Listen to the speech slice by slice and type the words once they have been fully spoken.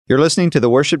You're listening to the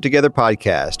Worship Together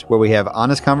podcast, where we have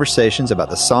honest conversations about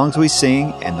the songs we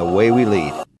sing and the way we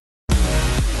lead.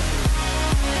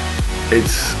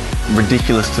 It's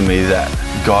ridiculous to me that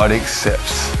God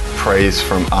accepts praise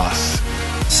from us.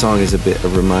 The song is a bit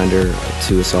of a reminder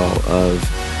to us all of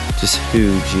just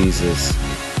who Jesus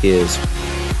is.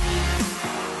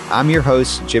 I'm your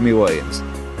host, Jimi Williams.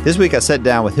 This week I sat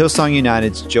down with Hillsong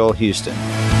United's Joel Houston.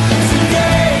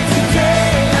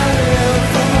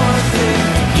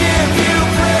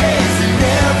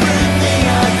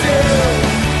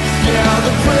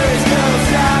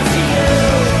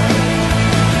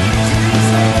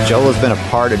 Joel has been a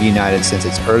part of United since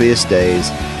its earliest days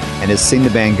and has seen the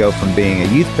band go from being a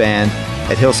youth band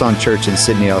at Hillsong Church in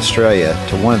Sydney, Australia,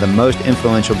 to one of the most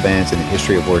influential bands in the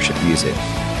history of worship music.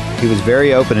 He was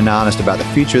very open and honest about the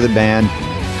future of the band,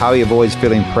 how he avoids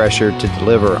feeling pressured to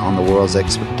deliver on the world's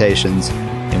expectations,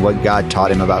 and what God taught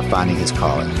him about finding his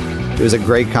calling. It was a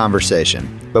great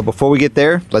conversation. But before we get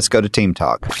there, let's go to Team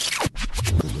Talk.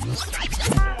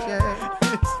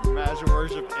 Imagine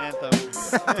worship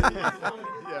anthem.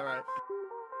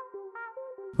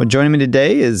 Well, joining me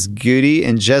today is Goody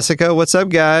and Jessica. What's up,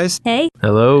 guys? Hey.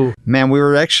 Hello. Man, we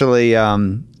were actually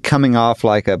coming off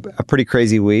like a pretty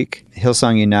crazy week.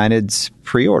 Hillsong United's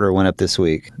pre-order went up this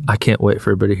week. I can't wait for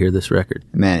everybody to hear this record.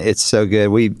 Man, it's so good.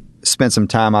 We spent some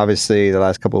time, obviously, the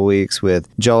last couple of weeks with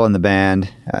Joel and the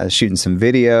band, shooting some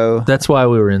video. That's why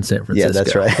we were in San Francisco. Yeah,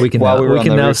 that's right. We can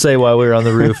now say why we were on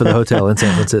the roof of the hotel in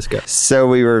San Francisco. So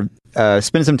we were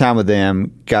spending some time with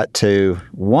them, got to,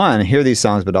 one, hear these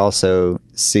songs, but also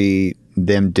see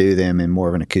them do them in more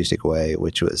of an acoustic way,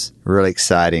 which was really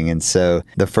exciting. And so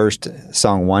the first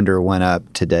song, Wonder, went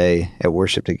up today at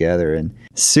Worship Together, and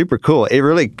super cool. It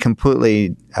really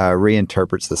completely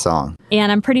reinterprets the song. And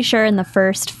I'm pretty sure in the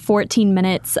first 14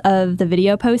 minutes of the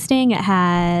video posting, it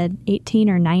had 18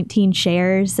 or 19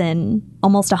 shares and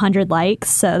almost 100 likes.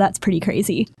 So that's pretty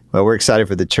crazy. Well, we're excited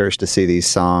for the church to see these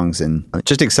songs and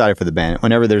just excited for the band.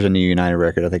 Whenever there's a new United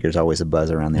record, I think there's always a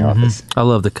buzz around the office. I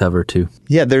love the cover, too.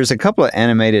 Yeah, there's a couple of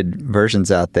animated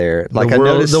versions out there. Like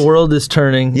the world is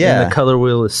turning and the color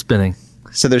wheel is spinning.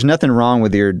 So there's nothing wrong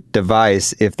with your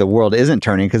device if the world isn't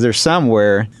turning, because there's some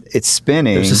where it's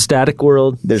spinning. There's a static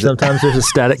world. Sometimes there's a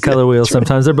static color wheel.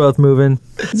 Sometimes they're both moving.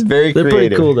 It's very creative. They're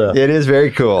pretty cool, though. It is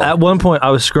very cool. At one point, I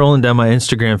was scrolling down my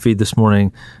Instagram feed this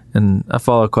morning, and I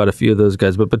follow quite a few of those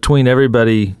guys. But between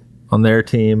everybody on their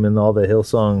team and all the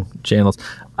Hillsong channels,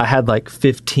 I had like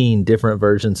 15 different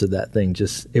versions of that thing.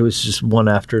 It was just one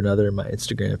after another in my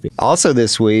Instagram feed. Also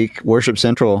this week, Worship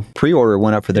Central pre-order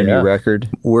went up for their new record.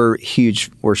 We're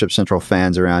huge Worship Central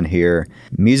fans around here.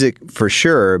 Music for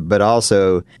sure, but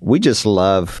also we just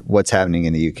love what's happening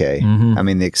in the UK. I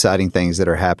mean, the exciting things that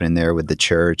are happening there with the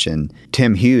church. And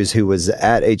Tim Hughes, who was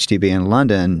at HTB in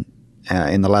London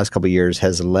in the last couple of years,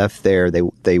 has left there.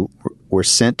 They were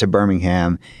sent to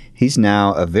Birmingham. He's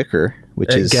now a vicar,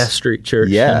 which is Gas Street Church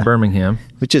in Birmingham,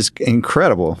 which is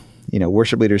incredible. You know,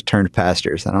 worship leaders turned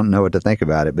pastors. I don't know what to think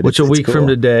about it, but it's a week cool. From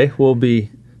today, we'll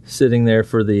be sitting there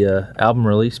for the album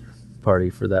release party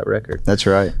for that record. That's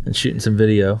right, and shooting some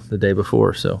video the day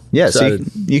before. So so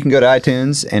you can go to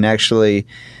iTunes and actually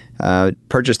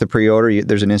purchase the pre-order.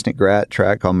 There's an instant grat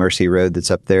track called Mercy Road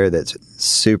that's up there that's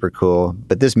super cool.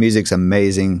 But this music's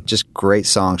amazing. Just great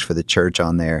songs for the church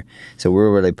on there. So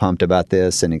we're really pumped about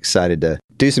this and excited to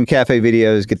do some cafe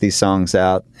videos, get these songs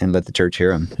out, and let the church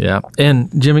hear them. Yeah.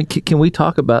 And Jimmy, can we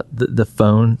talk about the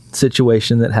phone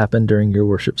situation that happened during your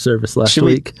worship service last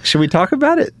week? Should we talk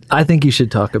about it? I think you should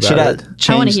talk about it.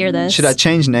 I want to hear this. Should I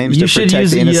change names to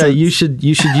protect the innocent? Yeah, you should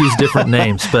use different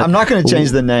names. But I'm not going to change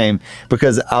the name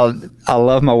because I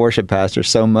love my worship pastor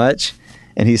so much,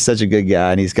 and he's such a good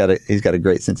guy, and he's got a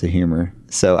great sense of humor.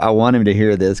 So I want him to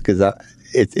hear this because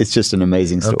it's just an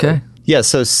amazing story. Okay. Yeah,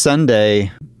 so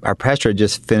Sunday, our pastor had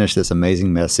just finished this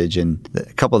amazing message, and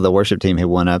a couple of the worship team had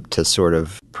went up to sort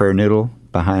of prayer noodle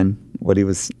behind what he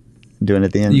was doing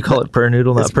at the end. You call it prayer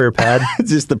noodle, not prayer pad? It's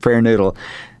just the prayer noodle.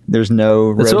 There's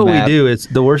no That's what roadmap. we do. It's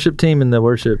the worship team and the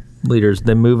worship leaders,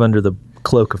 they move under the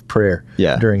cloak of prayer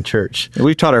during church.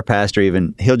 We've taught our pastor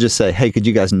even, he'll just say, hey, could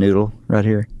you guys noodle right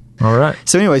here? All right.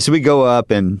 So anyway, we go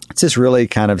up, and it's this really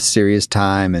kind of serious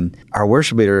time, and our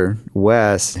worship leader,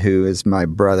 Wes, who is my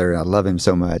brother, I love him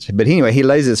so much, but anyway, he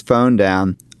lays his phone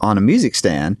down on a music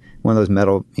stand, one of those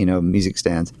metal, music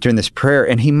stands, during this prayer,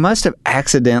 and he must have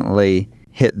accidentally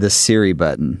hit the Siri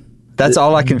button. That's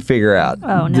all I can figure out.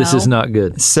 Oh, no. This is not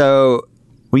good. So,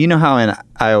 well, you know how in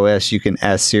iOS you can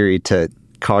ask Siri to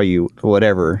call you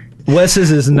whatever.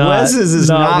 Wes's is not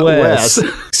Wes.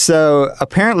 So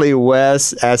apparently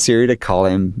Wes asked Siri to call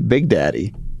him Big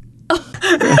Daddy.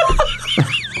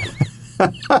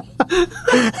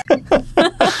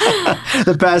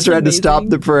 The pastor had to stop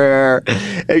the prayer,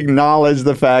 acknowledge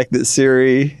the fact that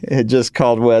Siri had just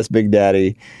called Wes Big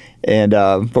Daddy, and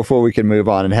before we could move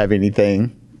on and have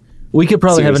anything. We could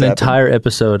probably have an serious happen. entire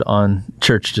episode on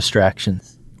church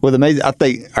distractions. Well, amazing. I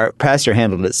think our pastor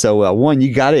handled it so well. One,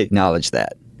 you got to acknowledge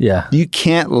that. Yeah. You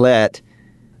can't let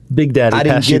Big Daddy I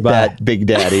didn't pass you get by. that Big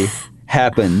Daddy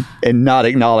happen and not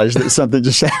acknowledge that something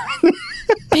just happened.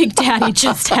 Big Daddy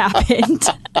just happened.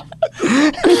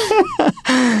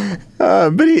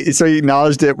 So he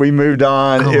acknowledged it. We moved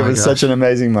on. Oh It my was gosh. such an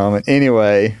amazing moment.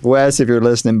 Anyway, Wes, if you're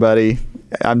listening, buddy,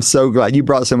 I'm so glad you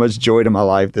brought so much joy to my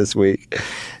life this week.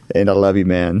 And I love you,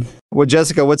 man. Well,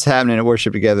 Jessica, what's happening at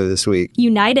Worship Together this week?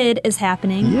 United is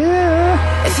happening.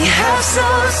 Yeah. If you have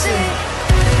soul sick,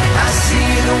 I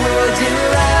see the world in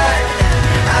light.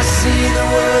 I see the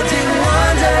world in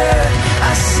wonder.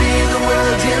 I see the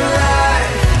world in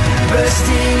light.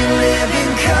 Bursting in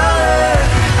living color.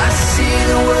 I see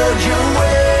the world your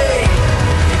way.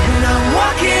 And I'm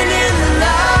walking in the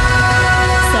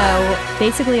light. So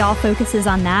basically all focuses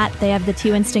on that. They have the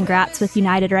 2 instant grats with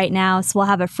United right now. So we'll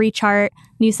have a free chart,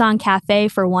 New Song Cafe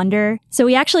for Wonder. So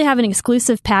we actually have an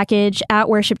exclusive package at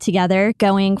Worship Together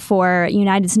going for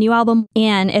United's new album.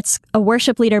 And it's a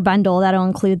worship leader bundle that'll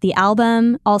include the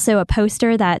album, also a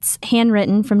poster that's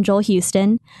handwritten from Joel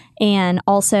Houston, and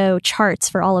also charts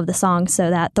for all of the songs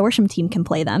so that the worship team can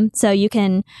play them. So you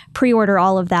can pre-order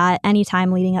all of that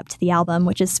anytime leading up to the album,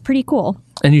 which is pretty cool.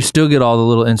 And you still get all the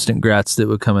little instant grats that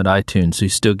would come at iTunes. So you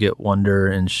still get Wonder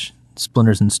and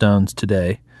Splinters and Stones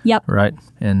today. Yep. Right?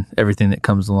 And everything that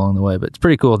comes along the way. But it's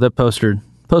pretty cool. That poster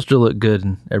look good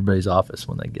in everybody's office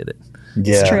when they get it.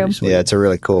 Yeah. true. Yeah, it's a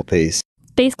really cool piece.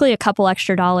 Basically a couple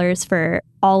extra dollars for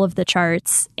all of the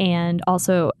charts and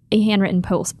also a handwritten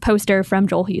poster from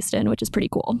Joel Houston, which is pretty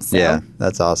cool. So. Yeah,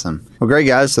 that's awesome. Well, great,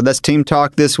 guys. So that's Team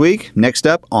Talk this week. Next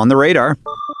up, On the Radar.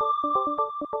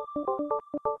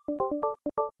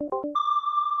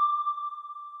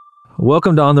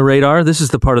 Welcome to On the Radar. This is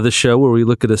the part of the show where we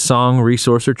look at a song,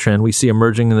 resource, or trend we see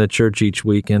emerging in the church each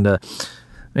week. And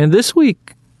this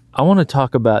week, I want to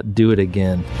talk about Do It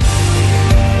Again.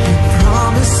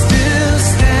 Promise still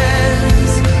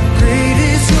stands. Great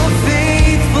is your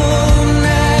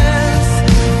faithfulness.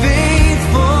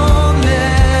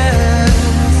 Faithfulness.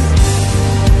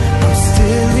 I'm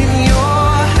still in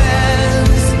your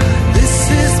hands. This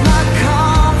is my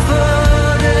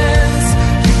confidence.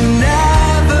 You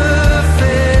never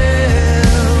fail.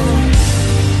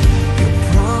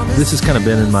 This has kind of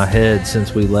been in my head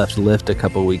since we left Lift a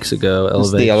couple weeks ago.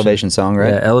 It's the Elevation song,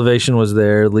 right? Yeah, Elevation was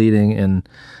there leading, and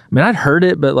I mean, I'd heard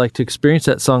it, but like to experience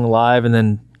that song live, and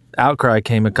then Outcry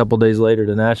came a couple days later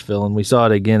to Nashville, and we saw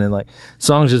it again, and like,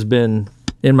 song's just been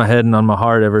in my head and on my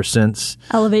heart ever since.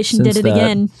 Elevation did it that.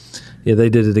 again. Yeah, they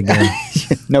did it again.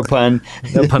 No pun.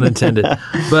 No pun intended.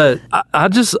 But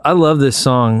I love this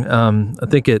song. I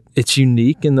think it's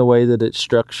unique in the way that it's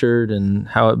structured and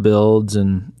how it builds,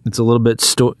 and it's a little bit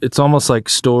it's almost like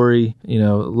story, a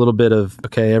little bit of,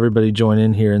 okay, everybody join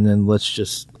in here and then let's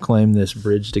just claim this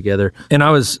bridge together. And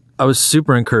I was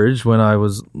super encouraged when I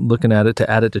was looking at it to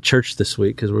add it to church this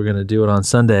week because we're going to do it on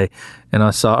Sunday. And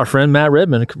I saw our friend Matt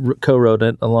Redmond co-wrote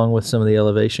it along with some of the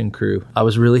Elevation crew. I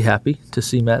was really happy to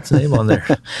see Matt's name on there.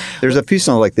 There's a few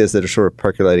songs like this that are sort of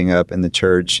percolating up in the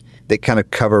church that kind of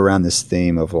cover around this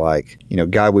theme of like,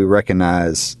 God, we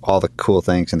recognize all the cool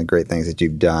things and the great things that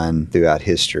you've done throughout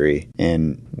history,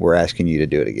 and we're asking you to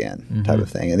do it again, type of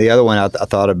thing. And the other one I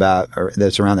thought about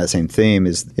that's around that same theme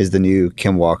is the new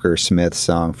Kim Walker-Smith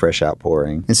song, Fresh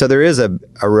Outpouring. And so there is a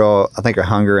real, I think, a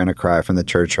hunger and a cry from the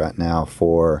church right now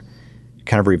for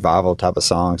kind of revival type of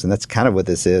songs. And that's kind of what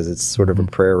this is. It's sort of a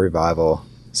prayer revival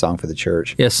song for the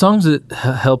church. Yeah, songs that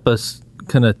help us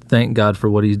kind of thank God for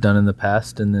what he's done in the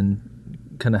past and then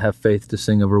kind of have faith to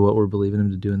sing over what we're believing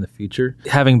him to do in the future.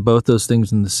 Having both those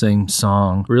things in the same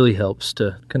song really helps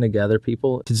to kind of gather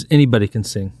people, because anybody can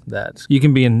sing that. You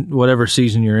can be in whatever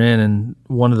season you're in, and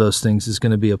one of those things is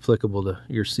going to be applicable to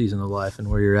your season of life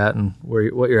and where you're at and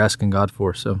what you're asking God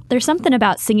for. So There's something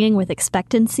about singing with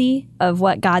expectancy of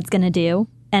what God's going to do,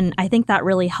 and I think that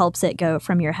really helps it go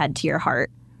from your head to your heart.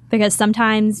 Because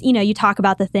sometimes, you talk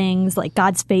about the things like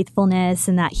God's faithfulness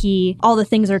and that all the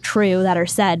things are true that are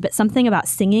said, but something about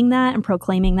singing that and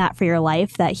proclaiming that for your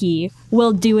life, that he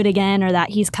will do it again, or that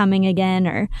he's coming again,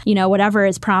 or, whatever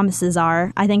his promises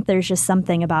are. I think there's just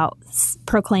something about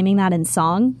proclaiming that in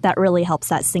song that really helps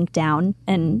that sink down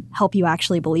and help you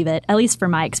actually believe it, at least for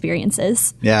my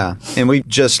experiences. Yeah. And we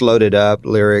just loaded up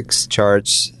lyrics,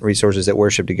 charts, resources at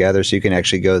Worship Together, so you can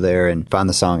actually go there and find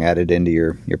the song added into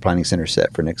your Planning Center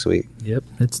set for next week. Yep,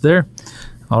 it's there.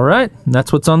 All right. And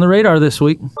that's what's on the radar this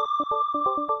week.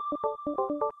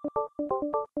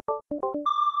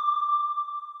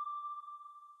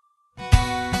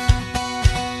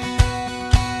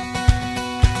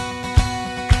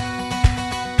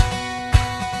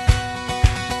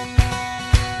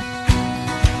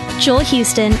 Joel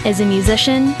Houston is a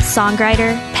musician,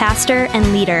 songwriter, pastor,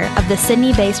 and leader of the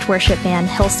Sydney-based worship band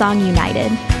Hillsong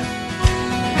United.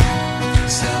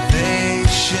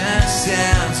 Salvation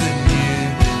sounds a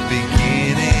new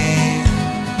beginning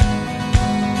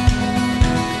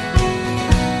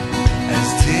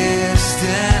as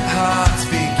distant hearts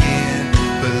begin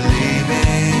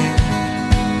believing.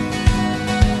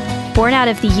 Born out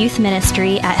of the youth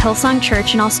ministry at Hillsong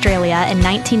Church in Australia in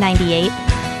 1998,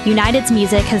 United's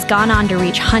music has gone on to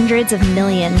reach hundreds of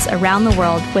millions around the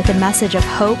world with a message of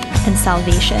hope and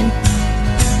salvation.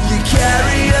 You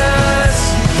carry us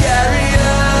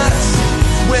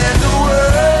when the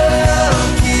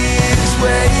world gives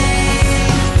way.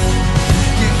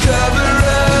 You cover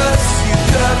us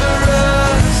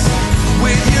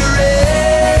with your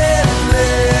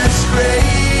endless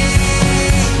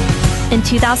grace. In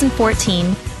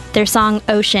 2014, their song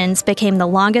Oceans became the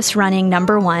longest-running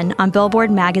 #1 on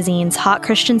Billboard magazine's Hot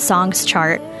Christian Songs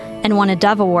chart and won a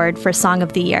Dove Award for Song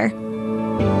of the Year.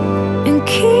 And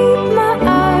keep my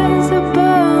eyes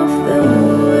above the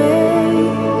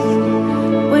waves.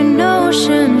 When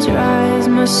oceans rise,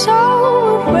 my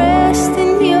soul will rest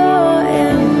in your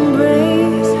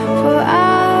embrace. For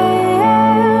I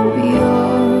am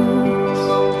yours.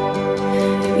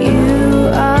 You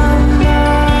are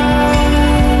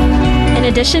mine. In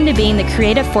addition to being the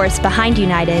creative force behind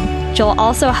United, Joel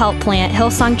also helped plant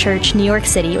Hillsong Church, New York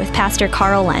City with Pastor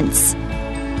Carl Lentz.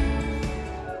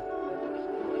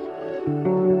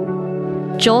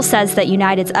 Joel says that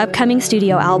United's upcoming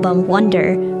studio album,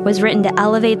 Wonder, was written to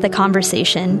elevate the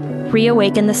conversation,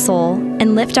 reawaken the soul,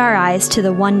 and lift our eyes to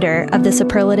the wonder of the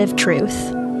superlative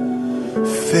truth.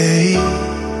 Fate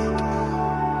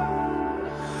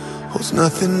holds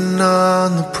nothing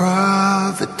on the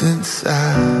providence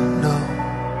I know.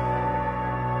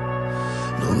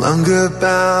 No longer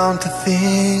bound to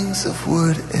things of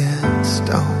wood and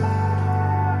stone.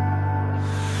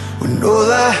 When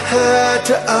all I had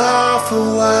to offer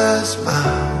was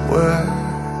my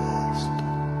worst,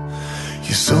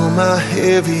 you saw my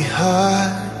heavy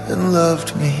heart and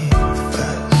loved me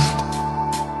first.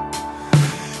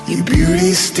 Your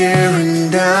beauty staring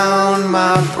down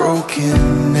my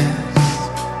brokenness.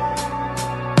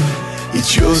 You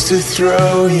chose to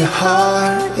throw your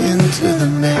heart into the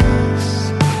mess.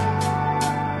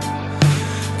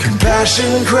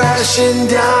 Compassion crashing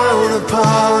down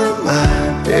upon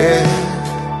my bed.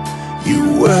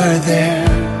 You were there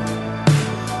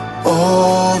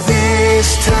all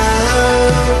this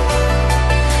time,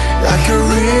 like a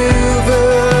river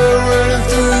running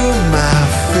through my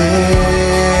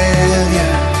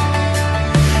failure.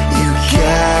 You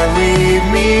carried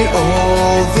me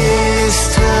all this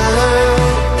time,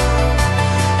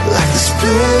 like the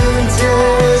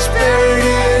splinters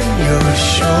buried in your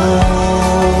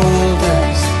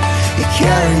shoulders. You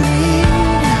carry me now.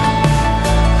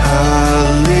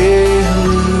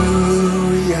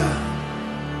 Hallelujah.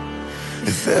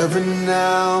 If ever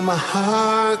now my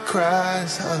heart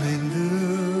cries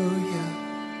hallelujah.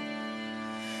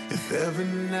 If ever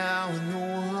now in the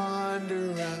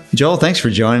wonder of... Joel, thanks for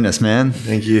joining us, man.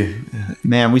 Thank you.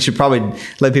 Man, we should probably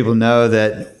let people know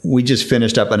that we just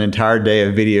finished up an entire day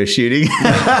of video shooting.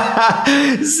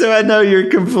 So I know you're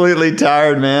completely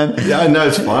tired, man. Yeah, I know,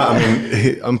 it's fine. I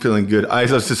mean, I'm feeling good. I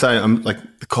was just saying, I'm like,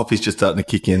 the coffee's just starting to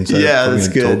kick in. So yeah, I'm that's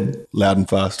gonna good. talk loud and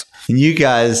fast. And you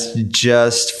guys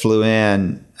just flew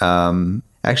in.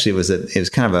 Actually, it was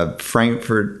kind of a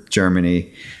Frankfurt,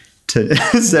 Germany to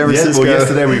San Francisco. Well,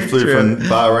 yesterday we flew trip. from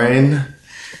Bahrain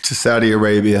to Saudi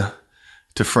Arabia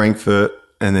to Frankfurt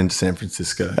and then to San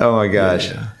Francisco. Oh my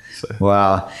gosh. Yeah. So.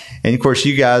 Wow. And of course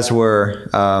you guys were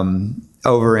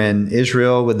over in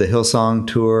Israel with the Hillsong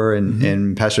tour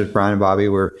and Pastors Brian and Bobby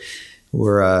were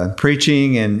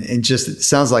preaching and just it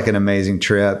sounds like an amazing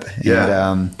trip.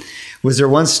 Yeah. And was there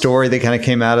one story that kind of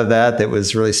came out of that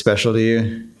was really special to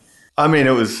you? I mean,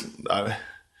 it was,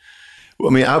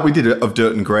 we did it of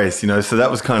Dirt and Grace, so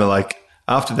that was kind of like,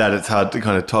 after that, it's hard to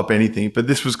kind of top anything. But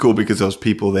this was cool because there was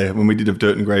people there. When we did of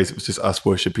Dirt and Grace, it was just us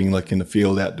worshiping like in the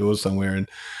field outdoors somewhere. And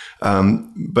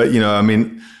but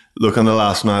look, on the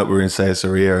last night we were in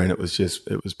Caesarea and it was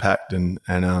packed and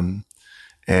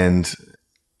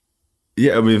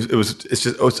yeah, I mean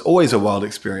it's always a wild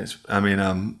experience. I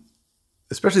mean,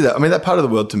 especially that part of the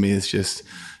world to me is just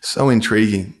so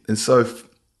intriguing and so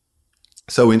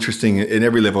interesting in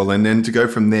every level. And then to go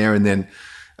from there and then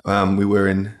we were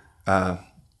in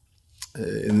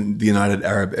the United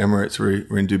Arab Emirates.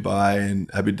 We're in Dubai and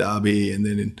Abu Dhabi, and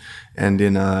then in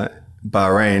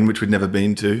Bahrain, which we'd never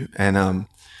been to, and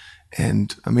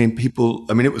I mean, people.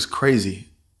 I mean, it was crazy,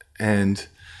 and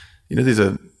you know, these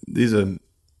are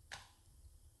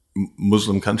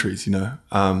Muslim countries, you know,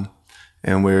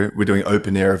 and we're doing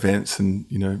open air events, and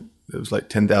you know, there was like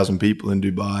 10,000 people in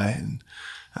Dubai,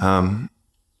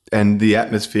 and the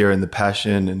atmosphere and the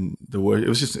passion and the word, it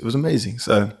was amazing.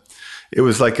 So it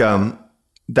was like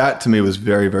that to me was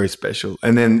very, very special.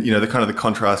 And then, you know, the kind of the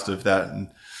contrast of that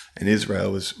and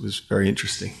Israel was very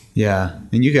interesting. Yeah,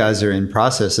 and you guys are in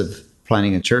process of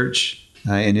planning a church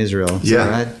in Israel. Is that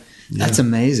right? That's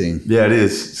amazing. Yeah, it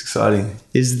is. It's exciting.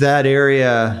 Is that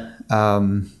area,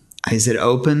 is it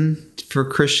open for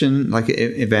Christian, like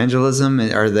evangelism?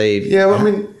 Are they? Yeah, well, I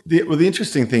mean, the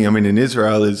interesting thing, I mean, in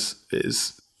Israel is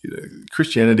you know,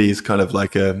 Christianity is kind of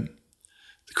like the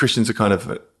Christians are kind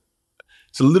of,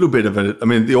 it's a little bit of I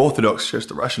mean, the Orthodox Church,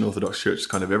 the Russian Orthodox Church is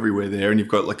kind of everywhere there, and you've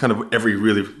got like kind of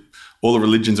all the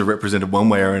religions are represented one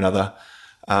way or another.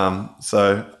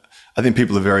 So I think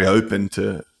people are very open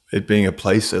to it being a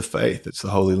place of faith. It's the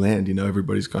Holy Land, you know,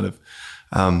 everybody's kind of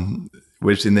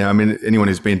wedged in there. I mean, anyone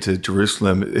who's been to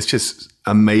Jerusalem, it's just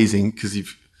amazing because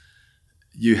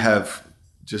you have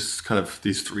just kind of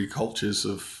these three cultures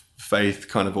of faith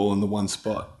kind of all in the one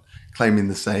spot, claiming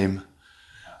the same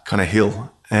kind of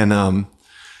hill. And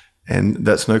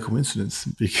that's no coincidence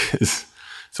because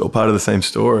it's all part of the same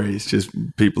story. It's just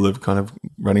people are kind of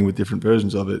running with different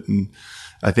versions of it. And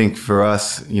I think for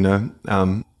us, you know,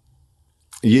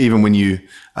 even when you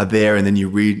are there and then you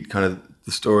read kind of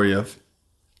the story of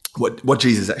what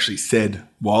Jesus actually said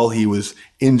while he was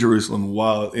in Jerusalem,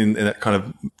 while in that kind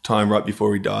of time right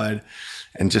before he died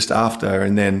and just after,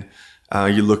 and then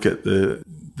you look at the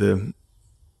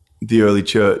early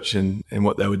church and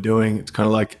what they were doing. It's kind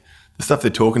of like the stuff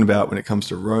they're talking about when it comes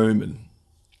to Rome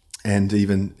and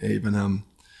even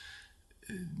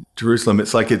Jerusalem.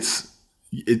 It's like it's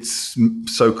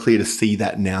so clear to see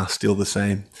that now still the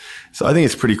same. So I think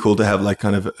it's pretty cool to have like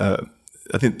kind of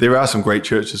I think there are some great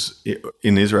churches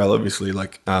in Israel, obviously,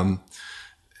 like and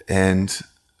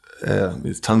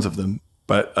there's tons of them.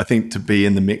 But I think to be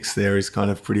in the mix there is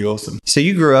kind of pretty awesome. So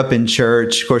you grew up in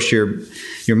church. Of course,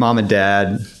 your mom and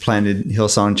dad planted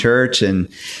Hillsong Church, and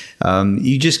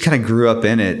you just kind of grew up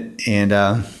in it. And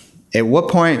at what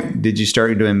point did you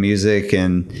start doing music?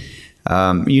 And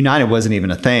United wasn't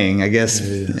even a thing, I guess,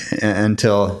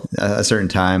 until a certain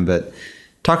time. But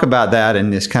talk about that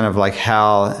and just kind of like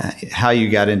how you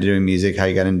got into doing music, how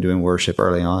you got into doing worship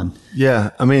early on. Yeah,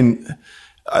 I mean,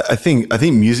 I think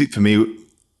music for me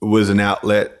was an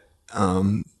outlet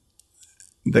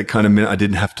that kind of meant I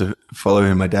didn't have to follow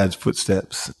in my dad's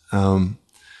footsteps.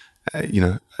 You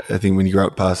know, I think when you grow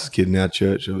up past as a kid in our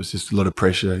church, it was just a lot of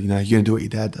pressure. You know, you're going to do what your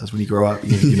dad does when you grow up.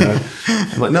 You know,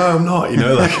 I'm like, no, I'm not. You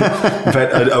know, like in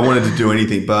fact, I wanted to do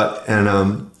anything but. And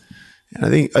I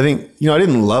think you know, I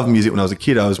didn't love music when I was a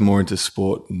kid. I was more into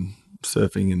sport and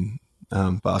surfing and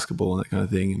basketball and that kind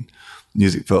of thing. And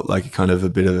music felt like a kind of a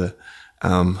bit of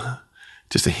a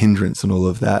just a hindrance and all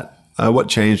of that. What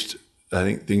changed, I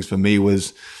think, things for me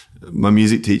was my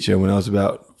music teacher when I was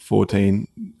about 14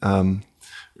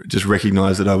 just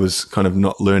recognized that I was kind of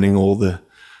not learning all the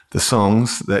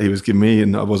songs that he was giving me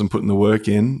and I wasn't putting the work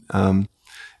in.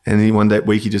 And one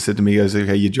week he just said to me, he goes,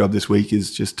 okay, your job this week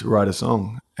is just to write a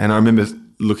song. And I remember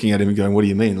looking at him and going, what do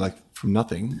you mean? Like from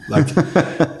nothing? Like,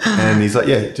 and he's like,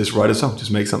 yeah, just write a song,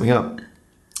 just make something up.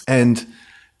 And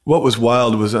what was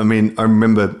wild was, I mean, I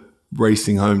remember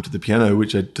racing home to the piano,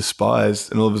 which I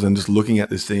despised, and all of a sudden just looking at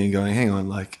this thing and going, hang on,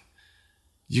 like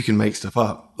you can make stuff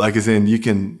up. Like as in you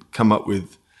can come up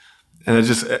with, and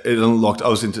it unlocked,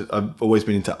 I've always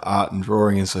been into art and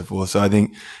drawing and so forth. So I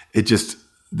think there's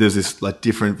this like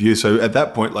different view. So at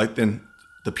that point, like then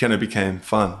the piano became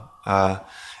fun.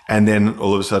 And then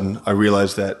all of a sudden I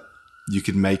realized that you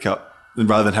could make up,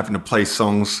 rather than having to play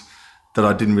songs that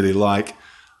I didn't really like,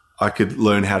 I could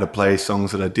learn how to play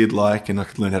songs that I did like, and I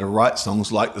could learn how to write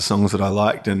songs like the songs that I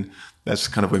liked. And that's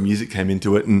kind of where music came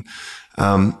into it. And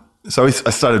so I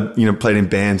started, you know, playing in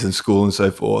bands in school and so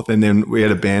forth. And then we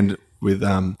had a band with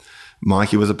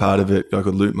Mikey was a part of it, a guy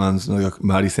called Luke Munns, and a guy called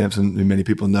Marty Sampson, who many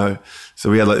people know.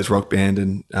 So we had like this rock band,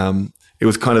 and it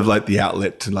was kind of like the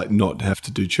outlet to like not have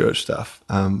to do church stuff.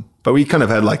 But we kind of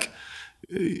had like,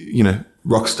 you know,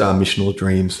 rock star missional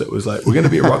dreams that was like, we're going to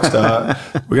be a rock star,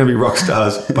 we're going to be rock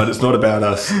stars, but it's not about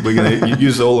us. We're going to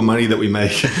use all the money that we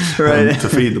make to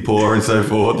feed the poor and so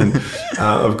forth. And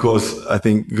of course, I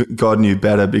think God knew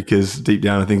better, because deep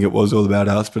down, I think it was all about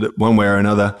us. But one way or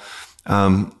another,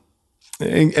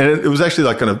 and it was actually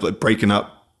like kind of like breaking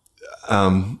up.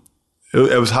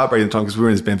 It was heartbreaking at the time because we were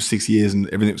in this band for 6 years and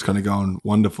everything was kind of going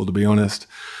wonderful, to be honest.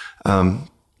 And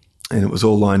it was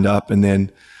all lined up. And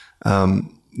then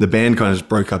the band kind of just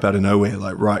broke up out of nowhere,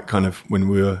 like right kind of when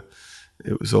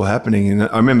it was all happening. And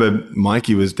I remember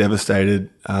Mikey was devastated,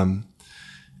 and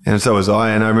so was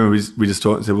I. And I remember we just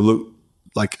talked and said, well, look,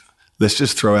 like, let's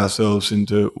just throw ourselves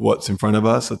into what's in front of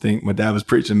us. I think my dad was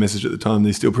preaching a message at the time, and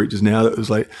he still preaches now, that was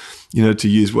like, to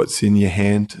use what's in your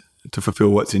hand to fulfill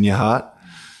what's in your heart.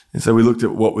 And so we looked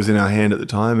at what was in our hand at the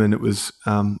time, and it was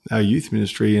our youth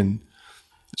ministry. And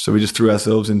so we just threw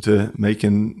ourselves into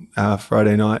making our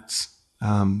Friday nights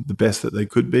the best that they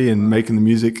could be, and making the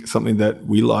music something that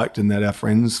we liked and that our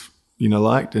friends,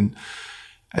 liked. And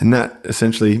that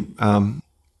essentially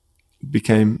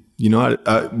became United,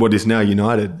 what is now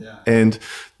United. Yeah. And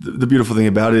the beautiful thing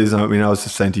about it is, I was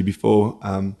just saying to you before,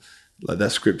 like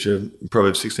that scripture,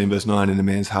 Proverbs 16 verse 9, in a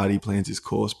man's heart he plans his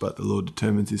course, but the Lord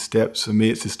determines his steps. For me,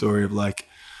 it's a story of like,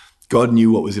 God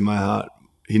knew what was in my heart.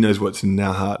 He knows what's in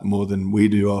our heart more than we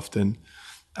do often.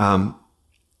 And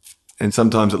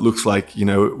sometimes it looks like,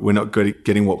 we're not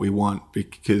getting what we want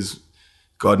because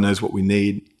God knows what we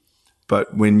need.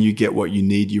 But when you get what you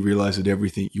need, you realize that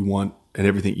everything you want and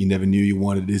everything you never knew you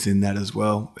wanted is in that as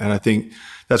well. And I think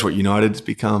that's what United's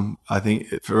become. I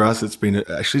think for us, it's been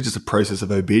actually just a process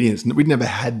of obedience. We'd never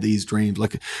had these dreams.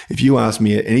 Like if you asked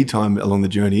me at any time along the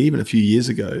journey, even a few years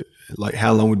ago, like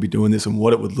how long we'd be doing this and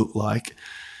what it would look like,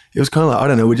 it was kind of like, I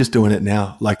don't know, we're just doing it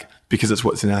now, like because it's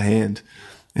what's in our hand.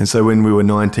 And so when we were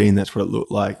 19, that's what it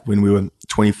looked like. When we were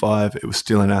 25, it was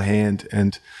still in our hand.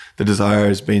 And the desire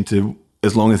has been to,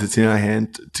 as long as it's in our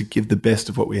hand, to give the best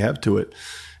of what we have to it.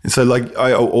 And so like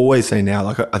I always say now,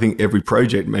 like I think every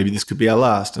project, maybe this could be our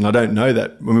last. And I don't know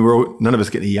that. When we were all, none of us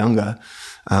getting younger,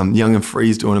 Young and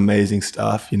Free's doing amazing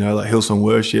stuff, like Hillsong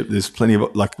Worship. There's plenty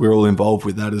of, like, we're all involved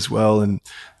with that as well. And,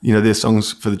 there's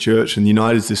songs for the church, and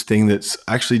United's this thing that's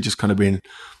actually just kind of been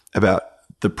about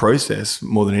the process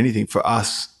more than anything for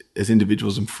us as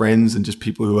individuals and friends, and just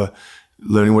people who are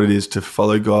learning what it is to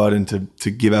follow God and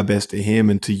to give our best to Him,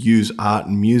 and to use art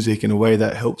and music in a way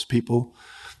that helps people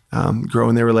grow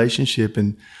in their relationship.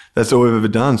 And that's all we've ever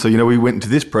done. So, we went into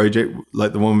this project,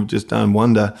 like the one we've just done,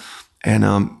 Wonder,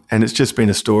 and it's just been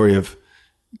a story of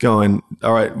going,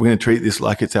 all right, we're going to treat this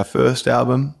like it's our first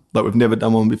album, like we've never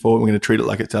done one before. We're going to treat it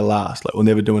like it's our last, like we'll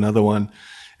never do another one.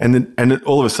 And then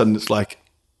all of a sudden it's like,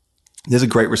 there's a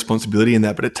great responsibility in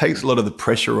that, but it takes a lot of the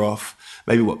pressure off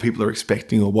maybe what people are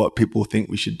expecting or what people think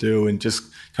we should do, and just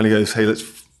kind of goes, hey,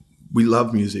 we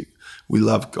love music. We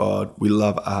love God. We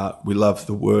love art. We love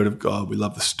the Word of God. We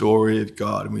love the story of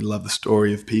God, and we love the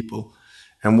story of people.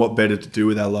 And what better to do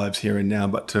with our lives here and now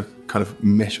but to kind of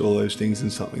mesh all those things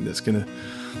in something that's going to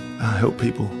help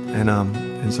people.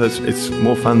 And so it's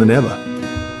more fun than ever.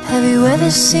 Have you ever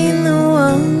seen the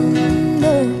wonder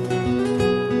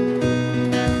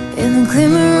in the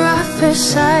glimmer of her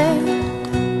sight,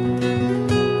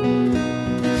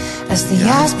 as the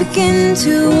eyes begin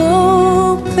to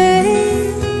open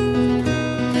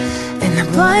and the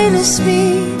blindness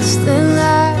meets the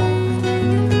light?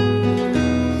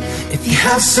 If you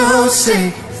have so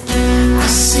say, I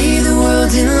see the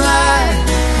world in light,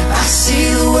 I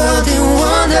see the world in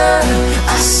wonder,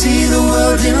 I see the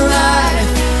world in light,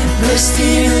 blessed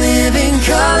in living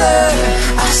color.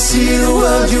 I see the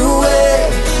world your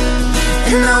way,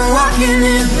 and I'm walking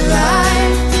in the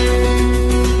light.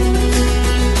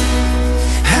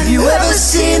 Have you ever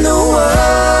seen the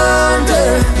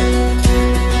wonder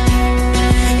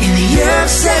in the year of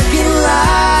second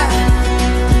life?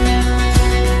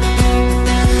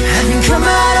 Having come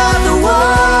out of the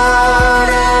waters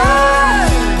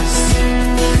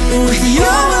with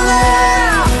your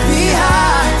left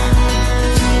behind.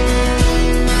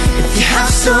 If you have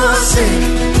so say,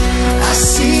 I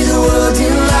see the world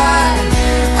in light,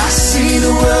 I see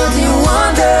the world in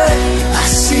wonder, I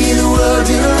see the world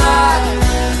in light.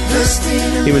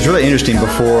 It was really interesting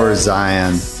before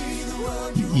Zion.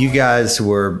 You guys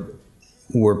were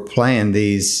playing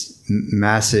these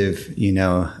massive,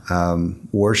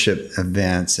 worship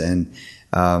events, and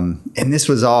this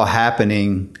was all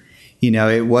happening.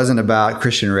 It wasn't about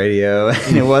Christian radio,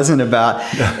 and it wasn't about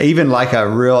even like a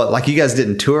real, like you guys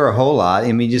didn't tour a whole lot.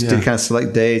 I mean, you just did kind of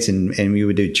select dates, and we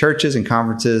would do churches and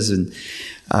conferences, and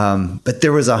but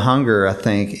there was a hunger, I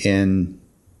think, in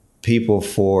people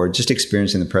for just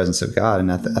experiencing the presence of God.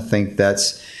 And I think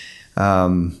that's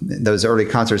those early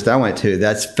concerts that I went to,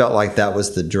 that felt like that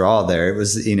was the draw there. It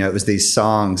was, it was these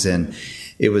songs, and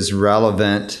it was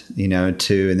relevant,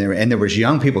 to, and there was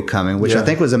young people coming, which I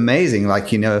think was amazing.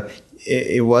 Like,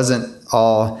 it wasn't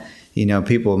all,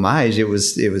 people my age. It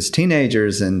was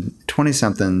teenagers and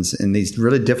 20-somethings and these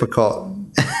really difficult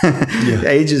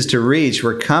ages to reach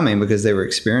were coming because they were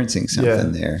experiencing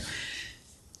something there.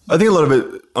 I think a lot of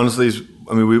it, honestly, is,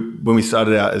 when we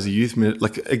started out as a youth ministry,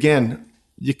 like, again,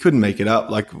 you couldn't make it up.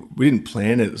 Like, we didn't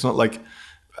plan it. It's not like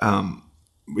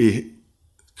we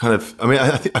kind of,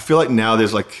 I feel like now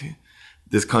there's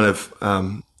kind of,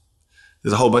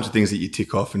 there's a whole bunch of things that you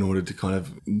tick off in order to kind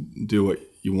of do what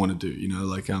you want to do,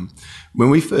 when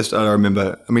we first started, I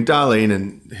remember, Darlene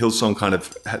and Hillsong kind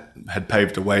of had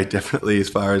paved the way, definitely, as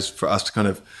far as for us to kind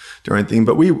of do our own thing,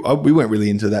 but we weren't really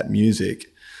into that music.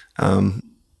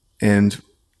 And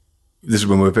this is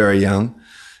when we were very young.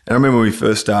 And I remember when we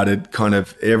first started, kind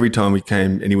of every time we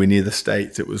came anywhere near the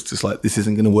States, it was just like, this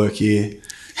isn't going to work here.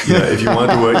 If you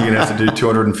want to work, you're going to have to do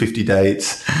 250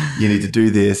 dates. You need to do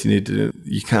this.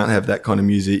 You can't have that kind of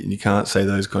music, and you can't say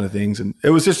those kind of things. And it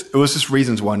was just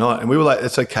reasons why not. And we were like,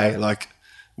 it's okay. Like,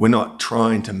 we're not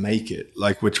trying to make it.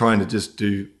 Like, we're trying to just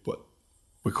do what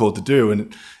we're called to do.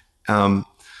 And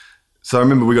so I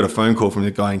remember we got a phone call from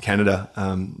the guy in Canada,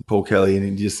 Paul Kelly,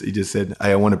 and he just said,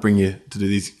 "Hey, I want to bring you to do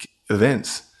these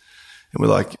events." And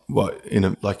we're like, "What?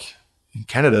 In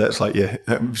Canada?" That's like, yeah,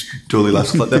 Julie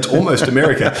laughs. Like, that's almost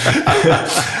America.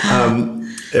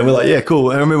 And we're like, yeah,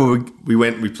 cool. And I remember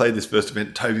we played this first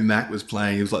event. Toby Mac was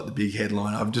playing. It was like the big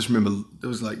headline. I just remember there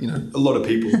was like, a lot of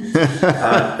people.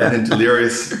 And then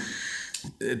Delirious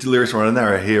were on, they were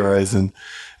our heroes. And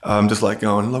I'm just like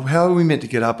going, look, how are we meant to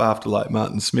get up after like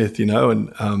Martin Smith,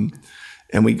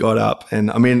 and we got up. And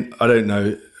I don't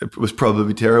know, it was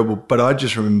probably terrible, but I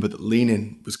just remember that Lean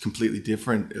In was completely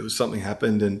different. It was something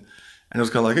happened, and it was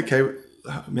kind of like,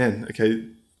 okay,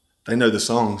 they know the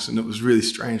songs. And it was really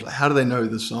strange. Like, how do they know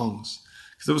the songs?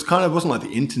 Because it wasn't like the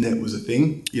internet was a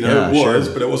thing, it was,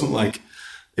 sure. But it wasn't like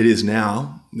it is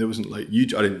now. There wasn't like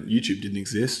YouTube didn't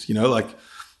exist,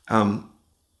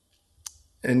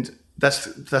 and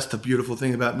that's the beautiful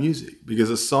thing about music, because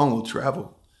a song will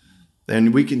travel.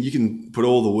 And you can put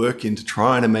all the work into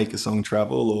trying to make a song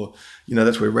travel, or,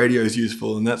 that's where radio is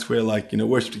useful, and that's where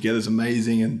Worship Together is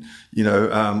amazing, and,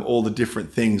 all the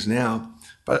different things now.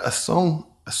 But a song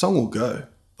will go.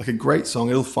 Like a great song,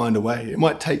 it'll find a way. It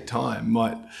might take time,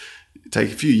 might take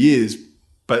a few years,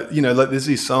 but, there's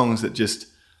these songs that just,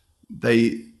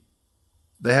 they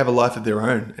have a life of their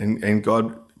own, and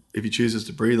God, if He chooses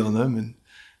to breathe on them, and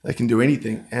they can do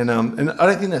anything. And I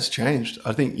don't think that's changed.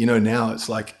 I think, now it's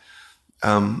like,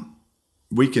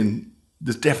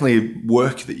 there's definitely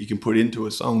work that you can put into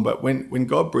a song, but when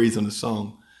God breathes on a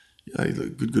song, He's a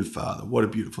good Father. What a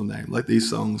beautiful name. Like these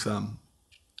songs,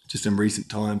 just in recent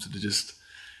times that are just,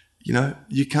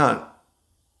 you can't,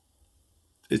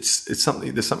 it's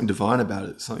something, there's something divine about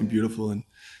it, something beautiful. And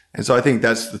so I think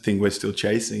that's the thing we're still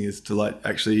chasing, is to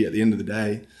actually at the end of the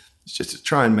day, it's just to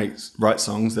try and write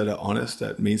songs that are honest,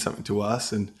 that mean something to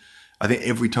us. And I think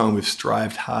every time we've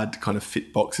strived hard to kind of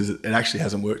fit boxes, it actually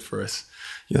hasn't worked for us.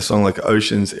 A song like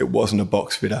Oceans, it wasn't a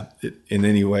box fitter in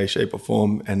any way, shape or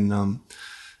form. And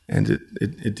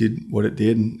it did what it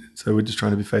did. And so we're just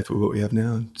trying to be faithful with what we have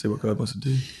now and see what God wants to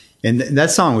do. And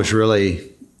that song was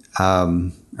really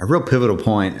a real pivotal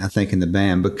point, I think, in the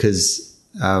band, because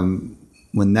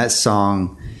when that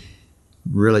song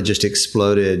really just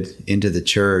exploded into the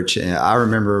church. And I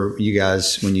remember you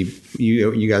guys, when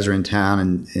you guys were in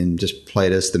town and just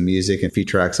played us the music and a few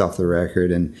tracks off the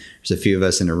record, and there's a few of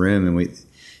us in a room, and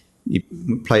you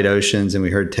played Oceans, and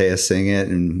we heard Taya sing it,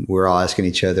 and we're all asking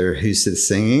each other, who's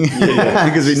singing?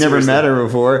 Because we'd never met her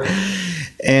before.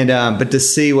 And but to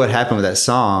see what happened with that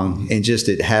song, and just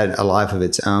it had a life of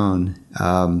its own,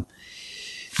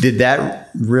 did that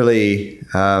really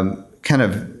kind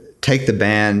of take the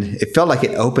band? It felt like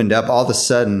it opened up all of a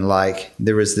sudden, like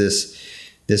there was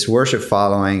this worship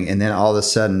following, and then all of a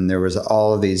sudden there was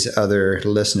all of these other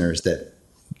listeners that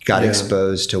got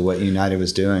exposed to what United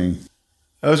was doing.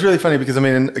 It was really funny because,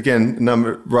 again,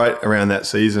 right around that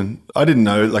season, I didn't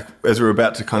know, as we were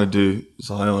about to kind of do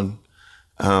Zion,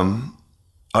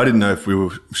 I didn't know if we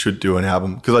should do an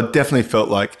album, because I definitely felt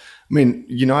like,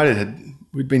 United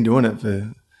we'd been doing it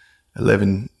for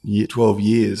 12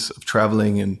 years of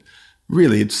traveling, and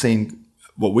really had seen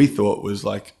what we thought was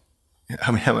like,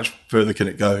 how much further can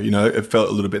it go? It felt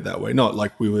a little bit that way. Not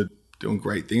like we were doing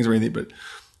great things or anything, but,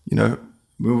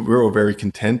 we were all very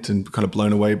content and kind of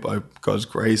blown away by God's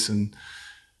grace. And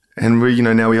we,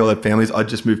 now we all have families. I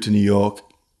just moved to New York.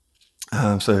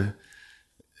 So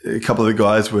a couple of the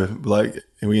guys were like,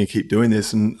 we're going to keep doing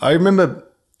this. And I remember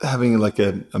having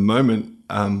a moment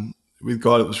with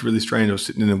God. It was really strange. I was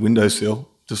sitting in a windowsill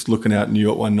just looking out New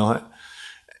York one night.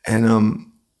 And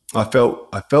I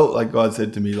felt like God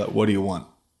said to me, what do you want?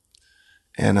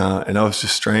 And I was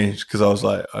just strange because I was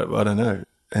like, I don't know.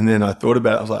 And then I thought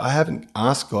about it. I was like, I haven't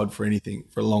asked God for anything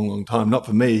for a long, long time. Not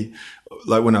for me.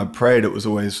 Like when I prayed, it was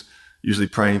always usually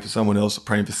praying for someone else, or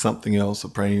praying for something else, or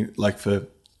praying like for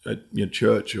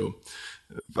church or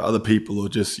for other people, or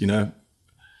just, there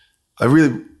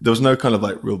was no kind of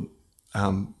like real,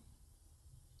 I'd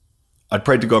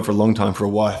prayed to God for a long time for a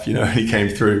wife, he came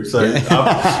through. So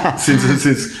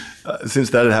since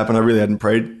that had happened, I really hadn't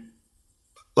prayed.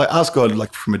 Like ask God,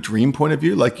 like from a dream point of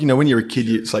view, like, when you're a kid,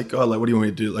 it's like, God, like, what do you want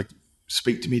me to do? Like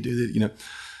speak to me, do this,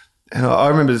 And I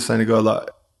remember just saying to God, like,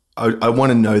 I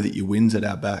want to know that your wind's at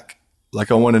our back. Like,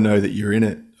 I want to know that you're in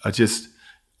it.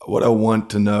 What I want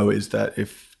to know is that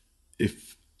if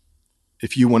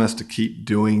you want us to keep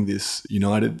doing this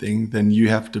United thing, then you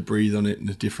have to breathe on it in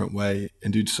a different way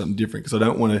and do something different. Because I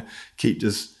don't want to keep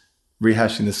just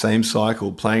rehashing the same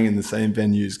cycle, playing in the same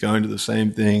venues, going to the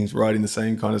same things, writing the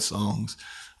same kind of songs.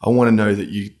 I want to know that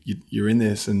you're in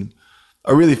this. And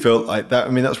I really felt like that.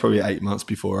 I mean, that was probably 8 months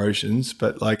before Oceans,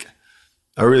 but like,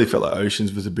 I really felt like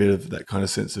Oceans was a bit of that kind of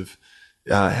sense of,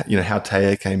 how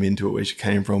Taya came into it, where she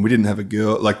came from. We didn't have a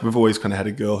girl. Like, we've always kind of had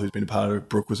a girl who's been a part of it.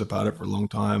 Brooke was a part of it for a long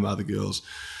time, other girls.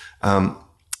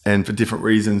 And for different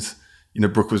reasons,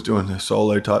 Brooke was doing her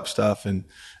solo type stuff, and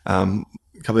a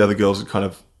couple of other girls had kind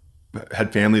of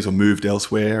had families or moved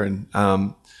elsewhere. And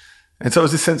so it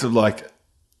was this sense of like,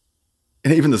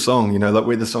 and even the song, like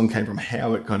where the song came from,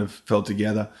 how it kind of fell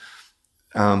together.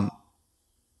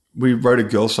 We wrote a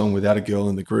girl song without a girl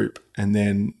in the group. And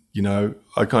then,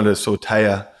 I kind of saw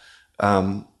Taya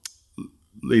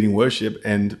leading worship,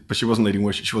 but she wasn't leading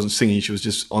worship. She wasn't singing. She was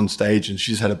just on stage, and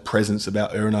she just had a presence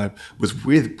about her. And I was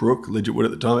with Brooke Legitwood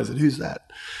at the time. I said, "Who's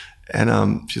that?"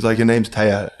 And she's like, "Her name's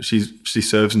Taya. She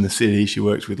serves in the city. She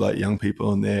works with like young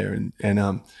people in there." And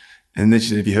then she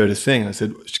said, "Have you heard her sing?" I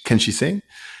said, "Can she sing?"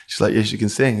 She's like, "Yeah, she can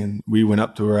sing." And we went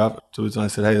up to her afterwards, and I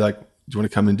said, "Hey, like, do you want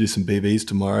to come and do some BVs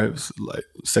tomorrow?" It was like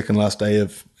second last day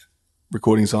of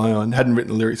recording Zion. Hadn't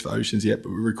written the lyrics for Oceans yet, but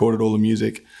we recorded all the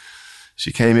music.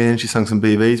 She came in, she sung some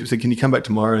BVs. We said, "Can you come back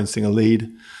tomorrow and sing a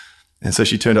lead?" And so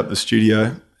she turned up the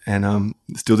studio and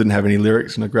still didn't have any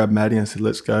lyrics. And I grabbed Maddie and I said,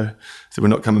 "Let's go." I said, "We're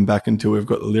not coming back until we've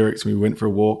got the lyrics." And we went for a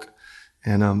walk,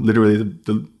 and literally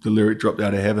the lyric dropped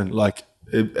out of heaven. Like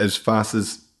as fast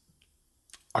as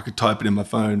I could type it in my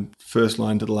phone, first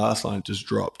line to the last line just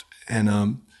dropped.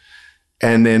 And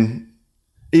then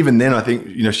even then, I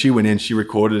think, she went in, she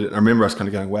recorded it. I remember us kind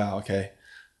of going, wow, okay,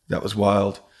 that was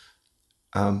wild.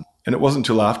 And it wasn't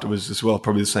until afterwards as well,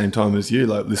 probably the same time as you,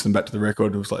 like listening back to the record,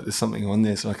 and it was like, there's something on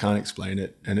this and I can't explain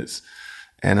it. And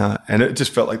it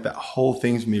just felt like that whole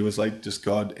thing to me was like just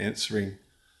God answering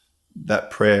that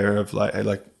prayer of like, hey,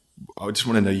 like, I just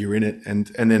want to know you're in it. And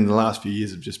then the last few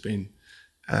years have just been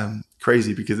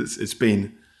crazy, because it's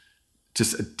been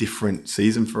just a different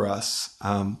season for us,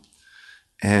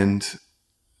 and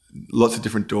lots of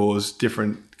different doors,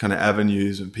 different kind of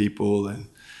avenues and people. And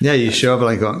yeah, you show up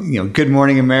like, Good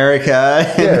Morning America.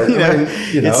 And,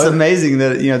 it's amazing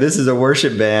that this is a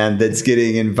worship band that's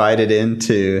getting invited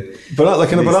into. But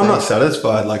I'm not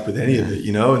satisfied like with any of it,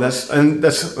 And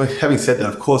that's like, having said that,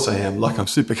 of course I am. Like, I'm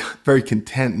very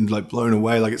content and like blown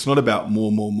away. Like, it's not about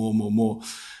more.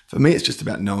 For me, it's just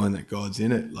about knowing that God's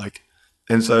in it. Like,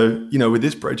 and so, with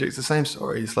this project, it's the same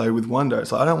story. It's like with Wonder,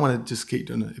 it's like, I don't want to just keep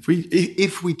doing it.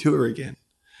 If we tour again,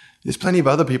 there's plenty of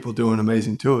other people doing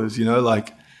amazing tours,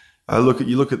 like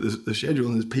you look at the schedule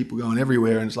and there's people going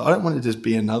everywhere. And it's like, I don't want to just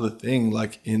be another thing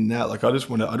like in that. Like,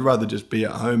 I'd rather just be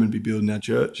at home and be building our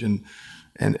church and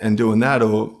doing that.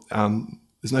 Or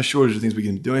there's no shortage of things we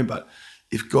can be doing. But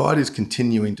if God is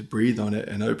continuing to breathe on it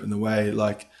and open the way,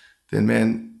 like, then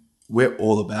man, we're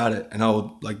all about it. And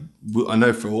I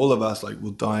know for all of us, like,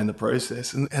 we'll die in the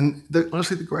process. And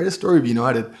honestly, the greatest story of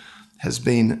United has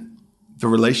been the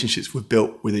relationships we've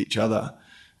built with each other,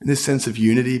 and this sense of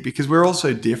unity, because we're all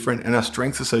so different and our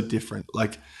strengths are so different.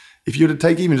 Like, if you were to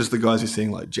take even just the guys who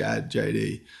sing, like Jad,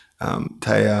 JD,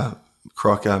 Taya,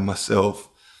 Crocker, myself,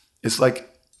 it's like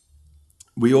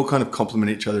we all kind of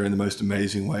complement each other in the most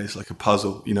amazing ways, like a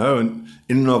puzzle, and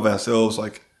in and of ourselves,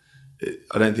 like,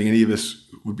 I don't think any of us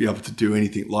would be able to do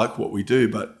anything like what we do,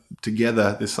 but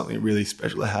together there's something really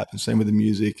special that happens. Same with the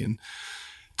music. And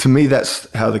to me,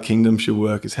 that's how the kingdom should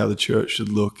work, is how the church should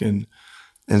look. And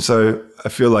so I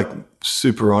feel like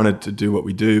super honored to do what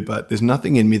we do, but there's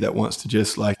nothing in me that wants to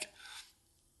just like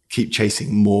keep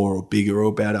chasing more or bigger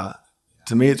or better.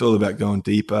 To me, it's all about going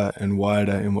deeper and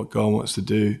wider in what God wants to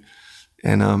do,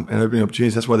 and opening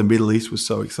opportunities. That's why the Middle East was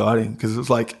so exciting, because it was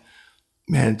like,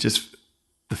 man, just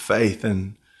the faith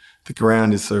and the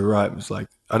ground is so right. It was like,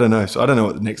 I don't know. So I don't know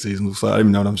what the next season looks like. I don't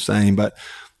even know what I'm saying, but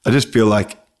I just feel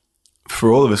like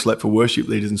for all of us, like for worship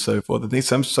leaders and so forth, I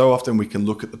think so often we can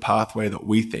look at the pathway that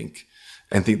we think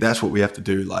and think that's what we have to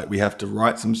do. Like we have to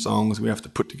write some songs, we have to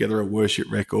put together a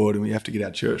worship record, and we have to get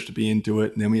our church to be into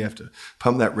it, and then we have to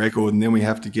pump that record, and then we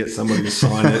have to get somebody to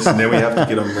sign us, and then we have to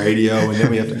get on radio, and then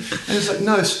we have to, and it's like,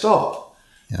 no, stop.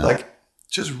 Yeah. Like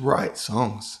just write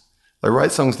songs. Like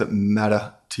write songs that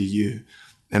matter to you,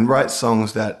 and write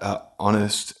songs that are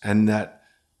honest, and that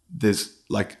there's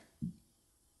like,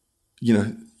 you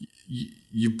know,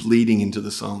 you're bleeding into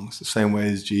the songs the same way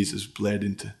as Jesus bled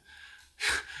into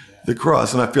the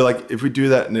cross. And I feel like if we do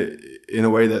that in a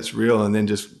way that's real, and then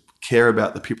just care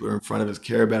about the people who are in front of us,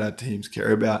 care about our teams,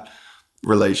 care about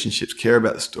relationships, care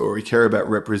about the story, care about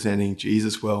representing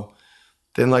Jesus well,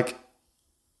 then like,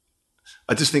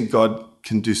 I just think God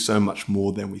can do so much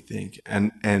more than we think.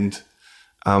 And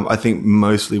I think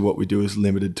mostly what we do is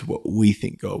limited to what we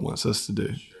think God wants us to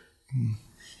do.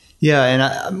 Yeah.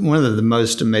 And one of the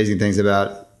most amazing things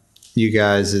about you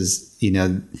guys is, you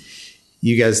know,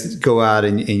 you guys go out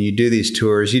and you do these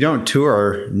tours. You don't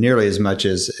tour nearly as much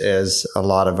as a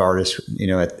lot of artists, you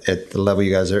know, at the level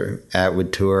you guys are at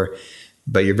would tour,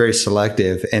 but you're very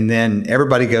selective. And then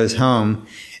everybody goes home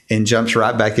and jumps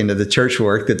right back into the church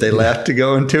work that they left to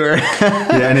go on tour.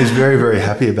 Yeah, and he's very, very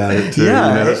happy about it too. Yeah,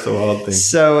 you know, that's the wild thing.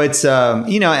 So it's,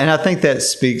 you know, and I think that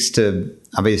speaks to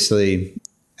obviously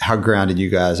how grounded you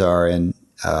guys are in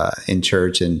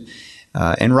church and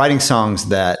writing songs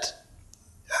that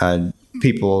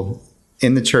people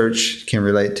in the church can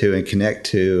relate to and connect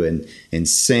to and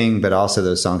sing, but also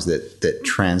those songs that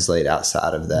translate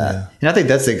outside of that. Yeah. And I think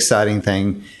that's the exciting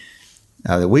thing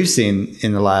that we've seen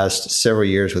in the last several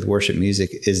years with worship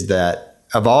music is that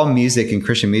of all music and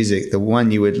Christian music, the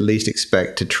one you would least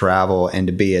expect to travel and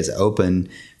to be as open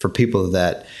for people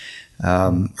that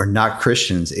are not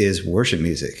Christians is worship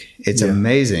music. It's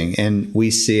amazing. And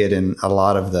we see it in a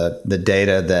lot of the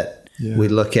data that we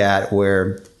look at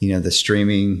where, you know, the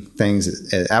streaming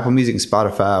things, Apple Music and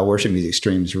Spotify, worship music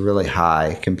streams really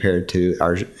high compared to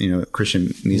our, you know,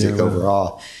 Christian music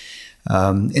overall.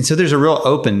 And so there's a real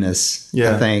openness,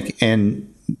 I think,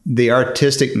 and the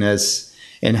artisticness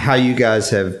and how you guys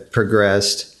have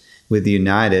progressed with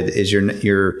United is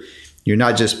you're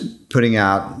not just putting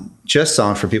out just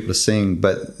songs for people to sing,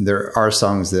 but there are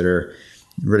songs that are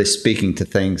really speaking to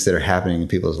things that are happening in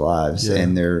people's lives,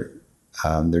 and they're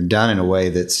done in a way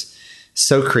that's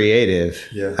so creative.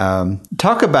 Yeah.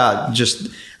 Talk about just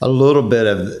a little bit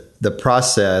of the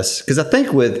process, because I think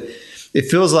it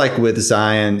feels like with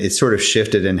Zion, it sort of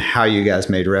shifted in how you guys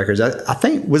made records. I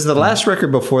think, was the last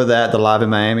record before that, the Live in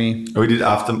Miami? We did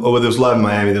After. Oh, well, there was Live in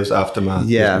Miami. There was Aftermath.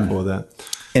 Yeah. Before that.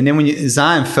 And then when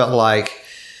Zion felt like,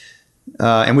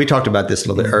 and we talked about this a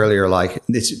little bit earlier, like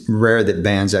it's rare that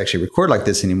bands actually record like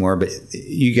this anymore, but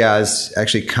you guys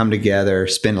actually come together,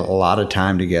 spend a lot of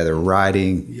time together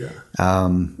writing. Yeah.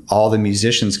 All the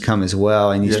musicians come as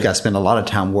well, and you guys spend a lot of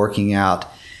time working out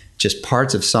just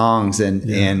parts of songs, and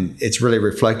it's really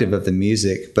reflective of the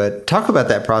music. But talk about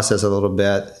that process a little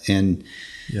bit, and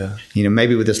you know,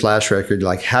 maybe with this last record,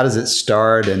 like how does it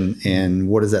start, and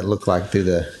what does that look like through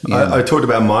the? I talked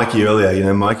about Mikey earlier. You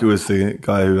know, Mikey was the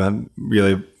guy who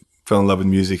really fell in love with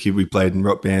music. We played in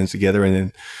rock bands together,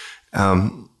 and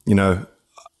then you know,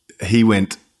 he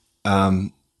went.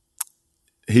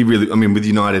 He really, I mean, with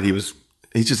United, he's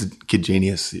just a kid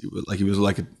genius. He was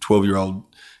like a 12-year-old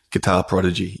guitar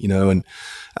prodigy, you know, and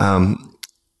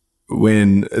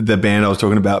when the band I was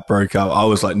talking about broke up, I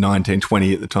was like 19,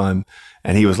 20 at the time,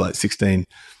 and he was like 16.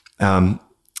 And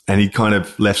he kind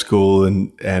of left school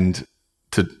and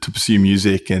to pursue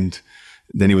music, and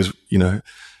then he was, you know,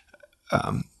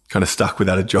 kind of stuck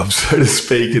without a job, so to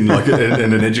speak, and like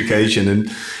and an education. And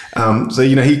so,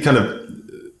 you know, he kind of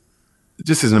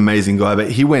just is an amazing guy,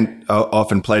 but he went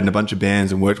off and played in a bunch of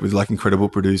bands and worked with like incredible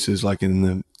producers, like in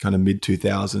the kind of mid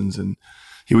 2000s. And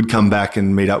he would come back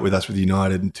and meet up with us with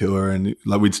United and tour, and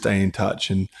like we'd stay in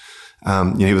touch. And you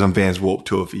know, he was on Vans Warped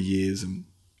Tour for years, and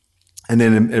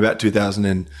then in about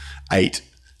 2008,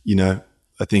 you know,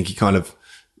 I think he kind of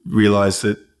realized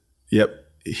that,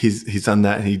 he's done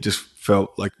that, and he just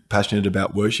felt like passionate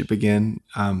about worship again.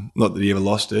 Not that he ever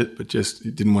lost it, but just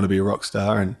he didn't want to be a rock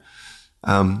star. And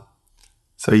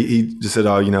so he just said,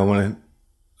 "Oh, you know,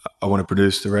 I want to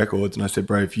produce the records." And I said,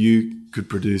 "Bro, if you could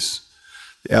produce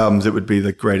the albums, it would be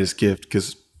the greatest gift,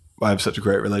 because I have such a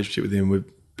great relationship with him. We're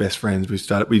best friends.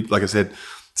 Like I said,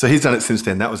 so he's done it since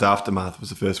then. That was Aftermath was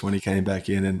the first one he came back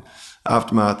in, and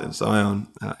Aftermath and Zion,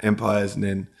 Empires, and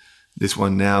then this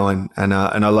one now. And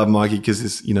I love Mikey because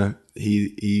this, you know,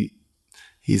 he's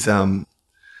all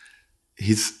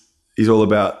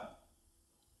about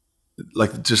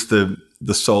like just the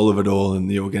the soul of it all and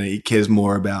the organic. He cares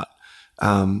more about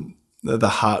the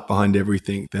heart behind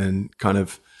everything than kind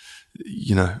of,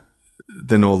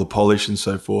 than all the polish and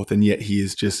so forth. And yet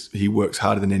he works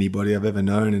harder than anybody I've ever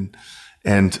known.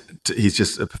 And he's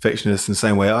just a perfectionist in the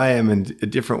same way I am, in a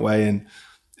different way.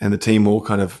 And the team all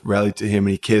kind of rallied to him,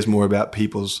 and he cares more about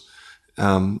people's,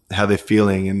 how they're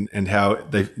feeling and how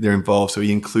they're involved. So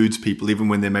he includes people, even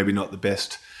when they're maybe not the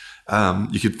best.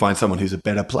 You could find someone who's a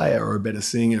better player or a better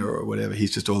singer or whatever.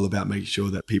 He's just all about making sure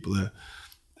that people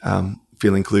are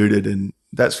feel included, and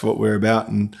that's what we're about.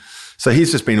 And so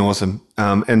he's just been awesome.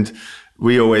 And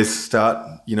we always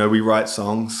start, we write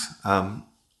songs, kind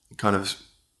of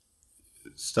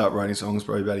start writing songs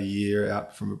probably about a year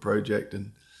out from a project,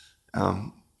 and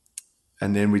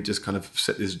then we just kind of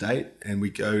set this date and we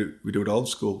do it old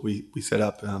school. We set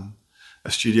up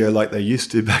a studio like they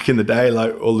used to back in the day,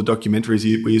 like all the documentaries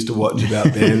we used to watch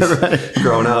about bands right.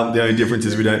 Growing up. The only difference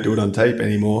is we don't do it on tape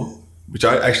anymore, which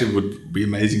I actually would be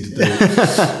amazing to do.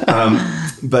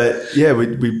 But yeah,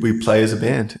 we play as a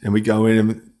band, and we go in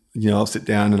and, I'll sit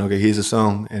down and I'll go, here's a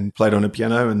song, and play it on a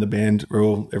piano, and the band,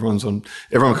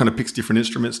 everyone kind of picks different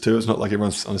instruments too. It's not like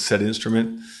everyone's on a set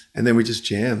instrument. And then we just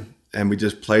jam and we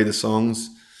just play the songs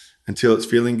until it's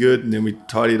feeling good. And then we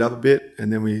tidy it up a bit,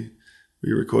 and then we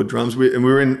record drums.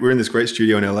 We're in this great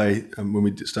studio in LA when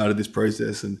we started this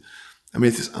process. And I mean,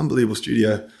 it's this unbelievable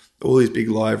studio, all these big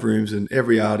live rooms, and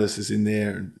every artist is in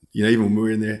there. And, even when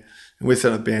we're in there and we're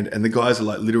setting up a band, and the guys are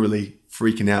like literally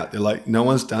freaking out. They're like, no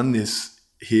one's done this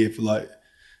here for like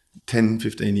 10,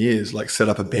 15 years, like set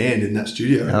up a band in that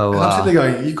studio. Oh, and wow. I'm sitting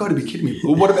there going, you've got to be kidding me.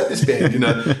 Well, what about this band?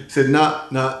 Said,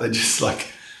 nah, they just like,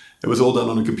 it was all done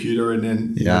on a computer, and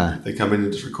then they come in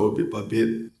and just record bit by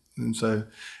bit. And so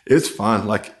it's fun.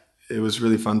 Like, it was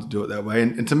really fun to do it that way.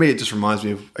 And to me, it just reminds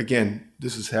me of, again,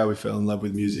 this is how we fell in love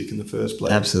with music in the first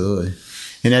place. Absolutely.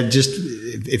 And that just,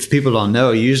 if people don't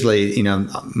know, usually,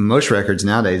 most records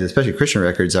nowadays, especially Christian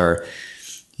records, are,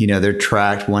 they're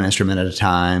tracked one instrument at a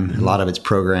time. Mm-hmm. A lot of it's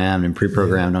programmed and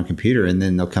pre-programmed on computer, and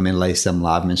then they'll come in and lay some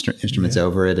live instruments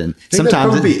over it. And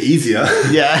sometimes it'd be easier.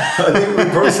 Yeah. I think we'd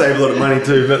probably save a lot of money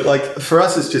too. But like, for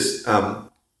us, it's just, I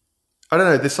don't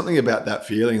know, there's something about that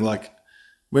feeling. Like,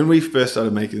 when we first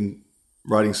started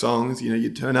writing songs,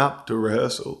 you'd turn up to a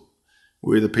rehearsal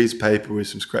with a piece of paper with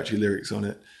some scratchy lyrics on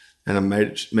it and a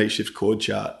makeshift chord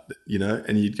chart,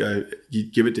 and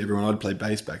you'd give it to everyone. I'd play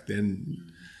bass back then,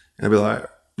 and I'd be like,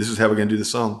 this is how we're going to do the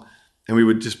song. And we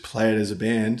would just play it as a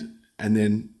band, and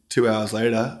then 2 hours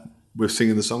later, we're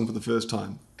singing the song for the first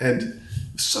time. And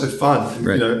it's so fun,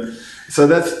 right. So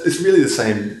it's really the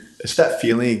same. It's that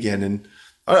feeling again. And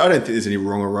I don't think there's any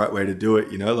wrong or right way to do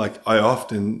it. Like, I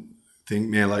often think,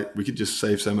 man, like, we could just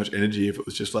save so much energy if it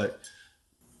was just like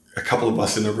a couple of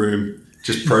us in a room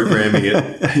just programming it,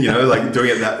 like doing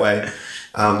it that way.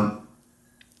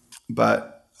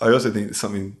 But I also think it's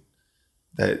something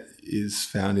that is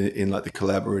found in like the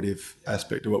collaborative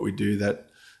aspect of what we do, that,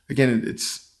 again,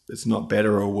 it's not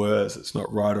better or worse. It's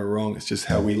not right or wrong. It's just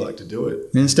how we like to do it.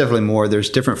 And it's definitely more.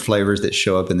 There's different flavors that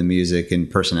show up in the music and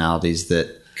personalities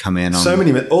that come in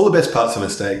on. All the best parts are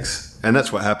mistakes. And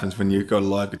that's what happens when you've got a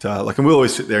live guitar. Like, and we'll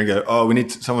always sit there and go, oh, we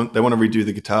need someone, they want to redo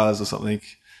the guitars or something. And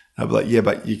I'll be like, yeah,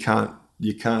 but you can't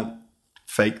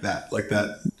fake that like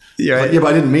that. Yeah, right. Like, yeah, but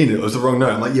I didn't mean it. It was the wrong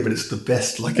note. I'm like, yeah, but it's the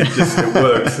best. Like, it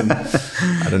works. And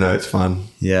I don't know. It's fun.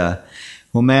 Yeah.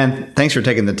 Well, man, thanks for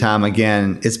taking the time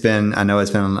again. I know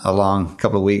it's been a long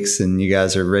couple of weeks, and you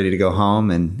guys are ready to go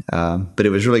home. And but it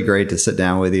was really great to sit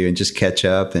down with you and just catch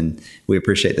up. And we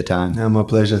appreciate the time. No, my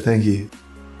pleasure. Thank you.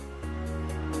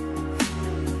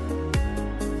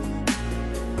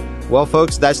 Well,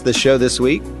 folks, that's the show this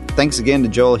week. Thanks again to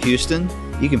Joel Houston.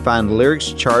 You can find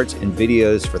lyrics, charts, and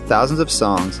videos for thousands of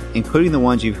songs, including the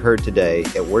ones you've heard today,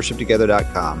 at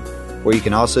worshiptogether.com, where you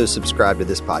can also subscribe to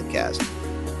this podcast.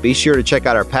 Be sure to check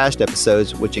out our past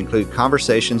episodes, which include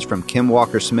conversations from Kim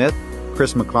Walker-Smith,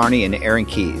 Chris McClarney, and Aaron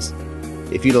Keyes.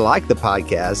 If you like the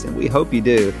podcast, and we hope you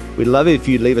do, we'd love it if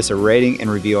you'd leave us a rating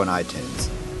and review on iTunes.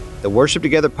 The Worship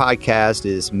Together podcast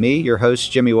is me, your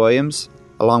host, Jimi Williams,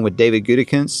 along with David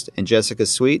Gutekunst and Jessica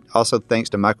Sweet. Also, thanks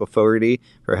to Michael Fogarty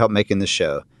for help making the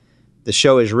show. The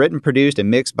show is written, produced, and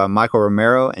mixed by Michael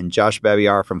Romero and Josh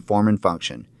Babiar from Form and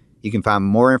Function. You can find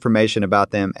more information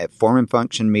about them at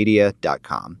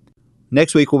formandfunctionmedia.com.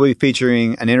 Next week, we'll be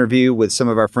featuring an interview with some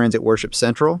of our friends at Worship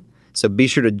Central, so be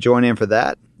sure to join in for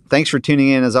that. Thanks for tuning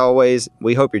in as always.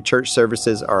 We hope your church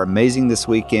services are amazing this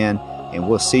weekend, and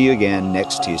we'll see you again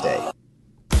next Tuesday.